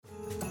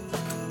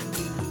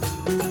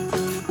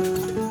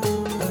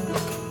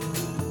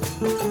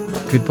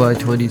Goodbye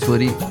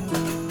 2020.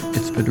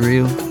 It's been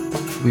real.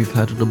 We've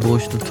had an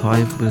emotional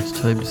time, but it's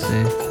time to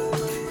say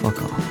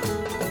fuck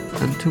off.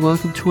 And to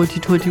welcome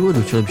 2021,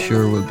 which I'm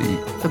sure will be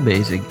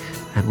amazing,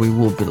 and we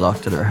won't be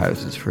locked in our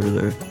houses for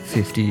another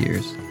 50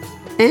 years.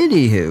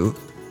 Anywho,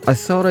 I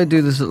thought I'd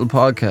do this little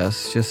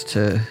podcast just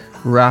to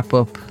wrap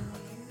up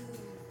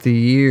the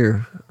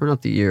year, or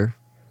not the year,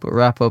 but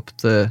wrap up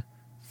the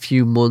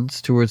few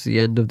months towards the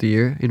end of the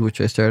year in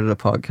which I started a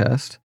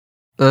podcast.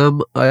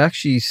 I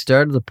actually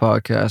started the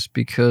podcast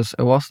because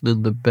I wasn't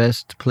in the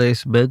best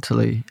place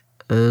mentally,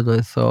 and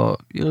I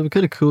thought, it'd be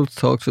kind of cool to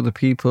talk to other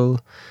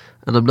people,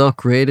 and I'm not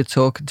great at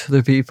talking to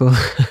other people,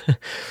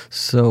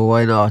 so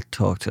why not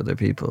talk to other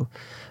people?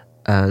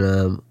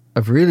 And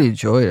I've really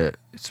enjoyed it.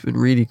 It's been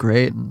really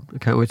great, and I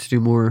can't wait to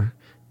do more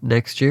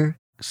next year.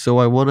 So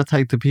I want to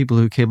thank the people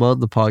who came on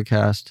the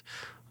podcast.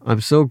 I'm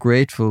so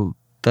grateful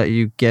that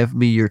you gave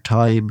me your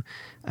time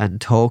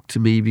and talked to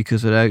me,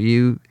 because without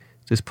you,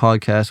 this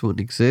podcast wouldn't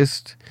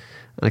exist.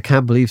 And I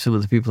can't believe some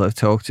of the people I've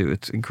talked to.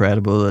 It's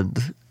incredible,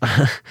 and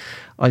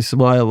I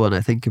smile when I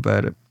think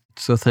about it.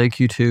 So thank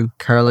you to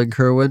Caroline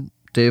Kerwin,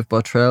 Dave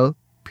Bottrell,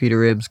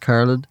 Peter Ames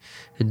Carlin,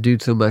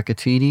 Induzzo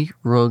Macatini,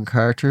 Ron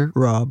Carter,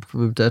 Rob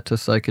from Udetta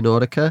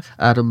Psychonautica,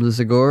 Adam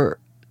Lizagor,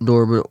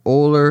 Norman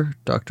Oler,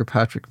 Dr.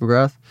 Patrick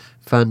McGrath,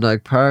 Van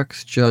Dyke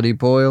Parks, Johnny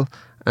Boyle,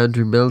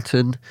 Andrew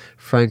Melton,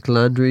 Frank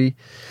Landry,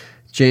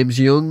 James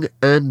Young,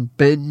 and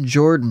Ben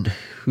Jordan,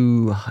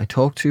 who I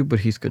talked to,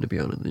 but he's going to be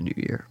on in the new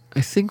year.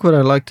 I think what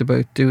I liked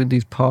about doing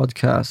these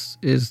podcasts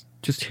is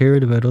just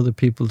hearing about other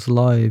people's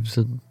lives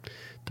and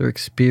their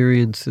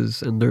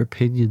experiences and their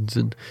opinions.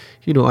 And,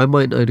 I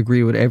might not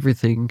agree with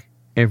everything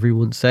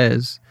everyone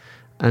says,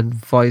 and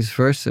vice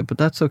versa, but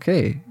that's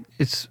okay.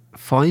 It's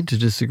fine to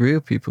disagree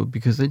with people,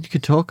 because then you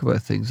can talk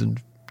about things and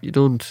you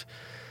don't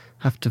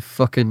have to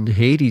fucking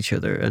hate each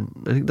other. And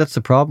I think that's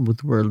the problem with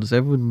the world, is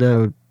everyone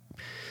now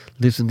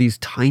lives in these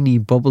tiny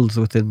bubbles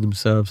within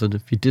themselves, and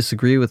if you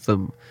disagree with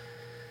them,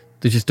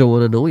 they just don't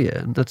want to know you,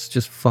 and that's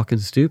just fucking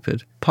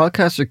stupid.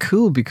 Podcasts are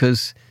cool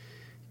because,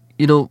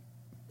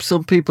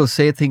 some people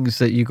say things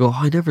that you go,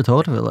 I never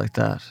thought of it like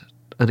that,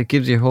 and it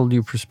gives you a whole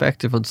new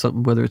perspective on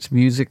something, whether it's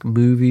music,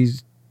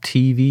 movies,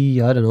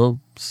 TV, I don't know,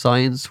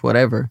 science,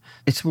 whatever.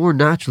 It's more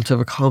natural to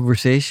have a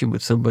conversation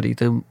with somebody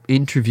than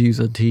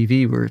interviews on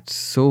TV, where it's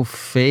so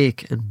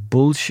fake and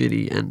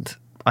bullshitty, and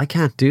I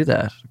can't do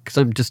that because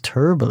I'm just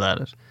terrible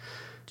at it.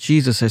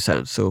 Jesus, I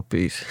sound so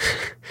beat.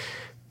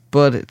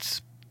 But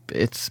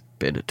it's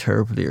been a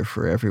terrible year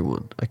for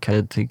everyone. I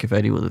can't think of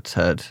anyone that's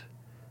had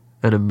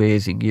an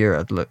amazing year.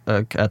 At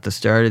the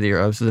start of the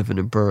year, I was living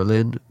in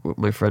Berlin with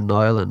my friend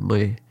Niall, and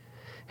my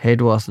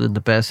head wasn't in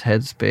the best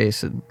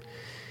headspace, and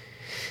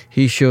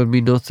he showed me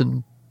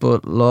nothing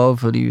but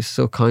love, and he was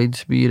so kind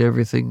to me and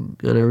everything,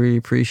 and I really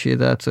appreciate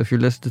that. So if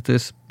you're listening to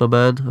this, my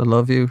man, I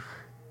love you.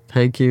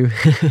 Thank you.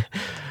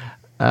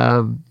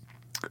 And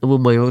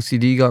when my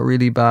OCD got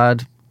really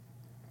bad,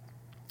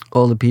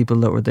 all the people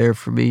that were there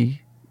for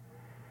me,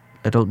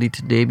 I don't need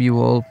to name you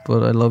all,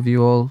 but I love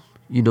you all.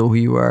 You know who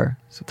you are.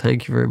 So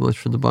thank you very much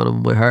from the bottom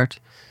of my heart.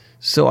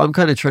 So I'm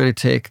kind of trying to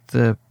take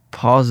the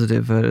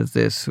positive out of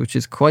this, which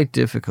is quite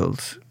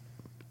difficult.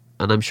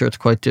 And I'm sure it's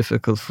quite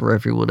difficult for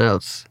everyone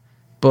else.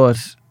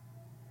 But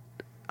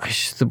I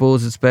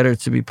suppose it's better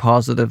to be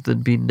positive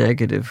than be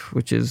negative,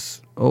 which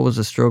is always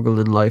a struggle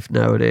in life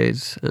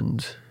nowadays.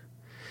 And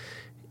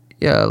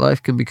yeah,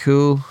 life can be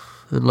cool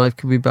and life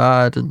can be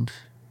bad, and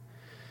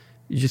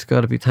you just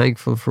got to be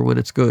thankful for when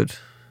it's good.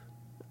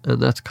 And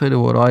that's kind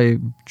of what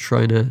I'm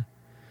trying to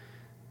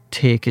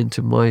take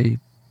into my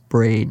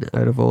brain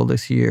out of all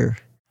this year.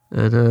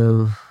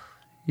 And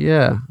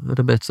yeah, and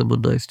I met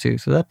someone nice too,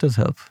 so that does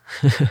help.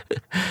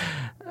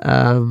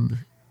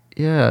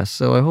 Yeah,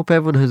 so I hope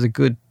everyone has a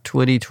good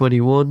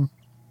 2021.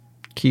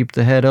 Keep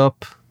the head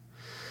up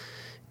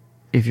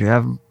if you're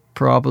having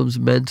problems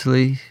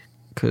mentally,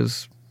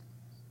 because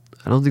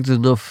I don't think there's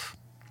enough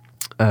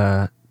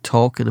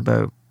talking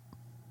about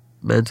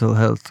mental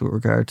health with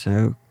regard to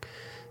how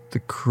the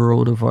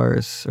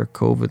coronavirus or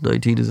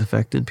COVID-19 is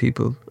affecting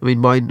people. I mean,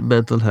 my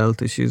mental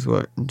health issues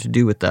were to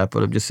do with that,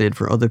 but I'm just saying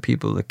for other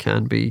people it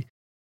can be,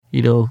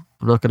 I'm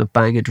not going to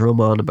bang a drum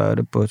on about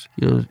it, but,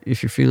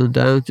 if you're feeling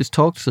down, just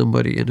talk to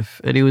somebody. And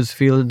if anyone's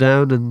feeling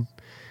down and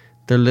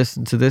they're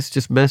listening to this,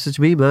 just message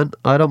me, man.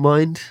 I don't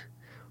mind.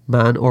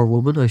 Man or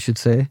woman, I should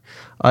say.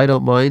 I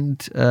don't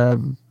mind.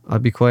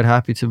 I'd be quite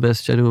happy to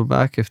message anyone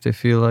back if they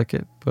feel like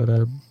it.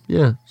 But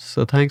yeah,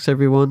 so thanks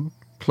everyone.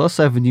 Plus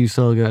I have a new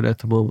song out at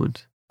the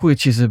moment,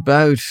 which is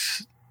about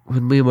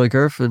when me and my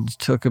girlfriend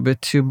took a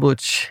bit too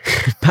much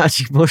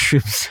magic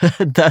mushrooms.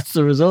 And that's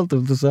the result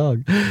of the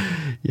song.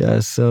 Yeah,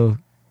 so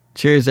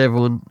cheers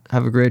everyone.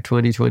 Have a great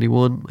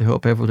 2021. I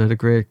hope everyone had a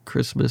great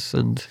Christmas,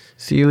 and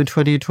see you in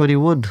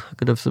 2021. I'm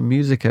going to have some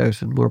music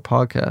out and more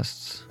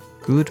podcasts.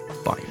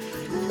 Goodbye.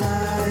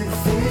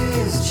 Life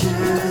is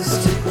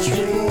just a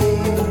dream.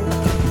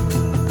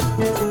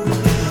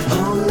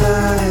 Oh,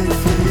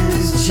 life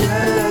is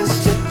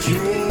just a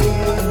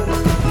dream.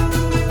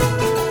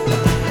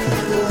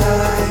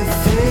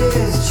 Life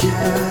is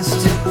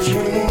just a dream.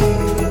 dream.